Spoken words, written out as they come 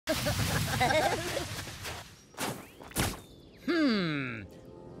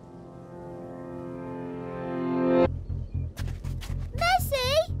Messi,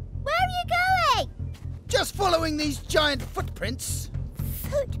 where are you going? Just following these giant footprints.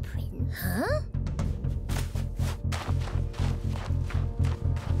 Footprints? Huh?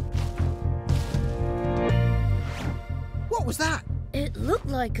 What was that? It looked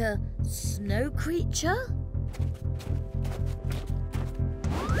like a snow creature.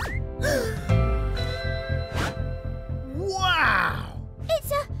 Wow!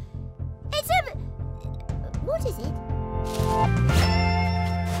 It's a... What is it?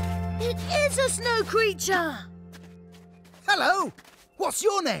 It is a snow creature. Hello! What's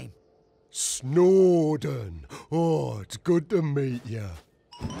your name? Snowden. Oh, it's good to meet you.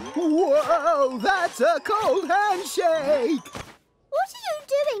 Whoa, that's a cold handshake! What are you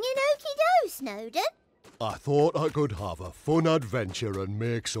doing in OKIDO, Snowden? I thought I could have a fun adventure and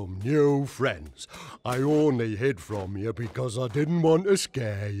make some new friends. I only hid from you because I didn't want to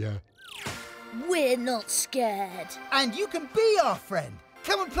scare you. We're not scared. And you can be our friend.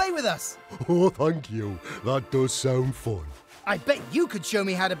 Come and play with us. Oh, thank you. That does sound fun. I bet you could show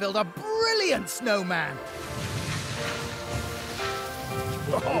me how to build a brilliant snowman.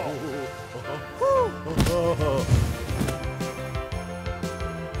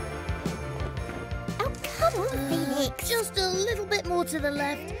 Oh, come on, Felix. Just a little bit more to the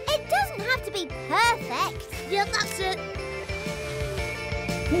left. It doesn't have to be perfect. Yeah, that's it.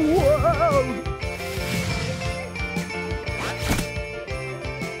 Whoa!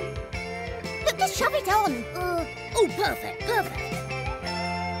 Look, just shove it on. Oh, perfect, perfect.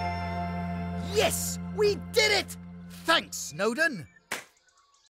 Yes, we did it! Thanks, Snowden.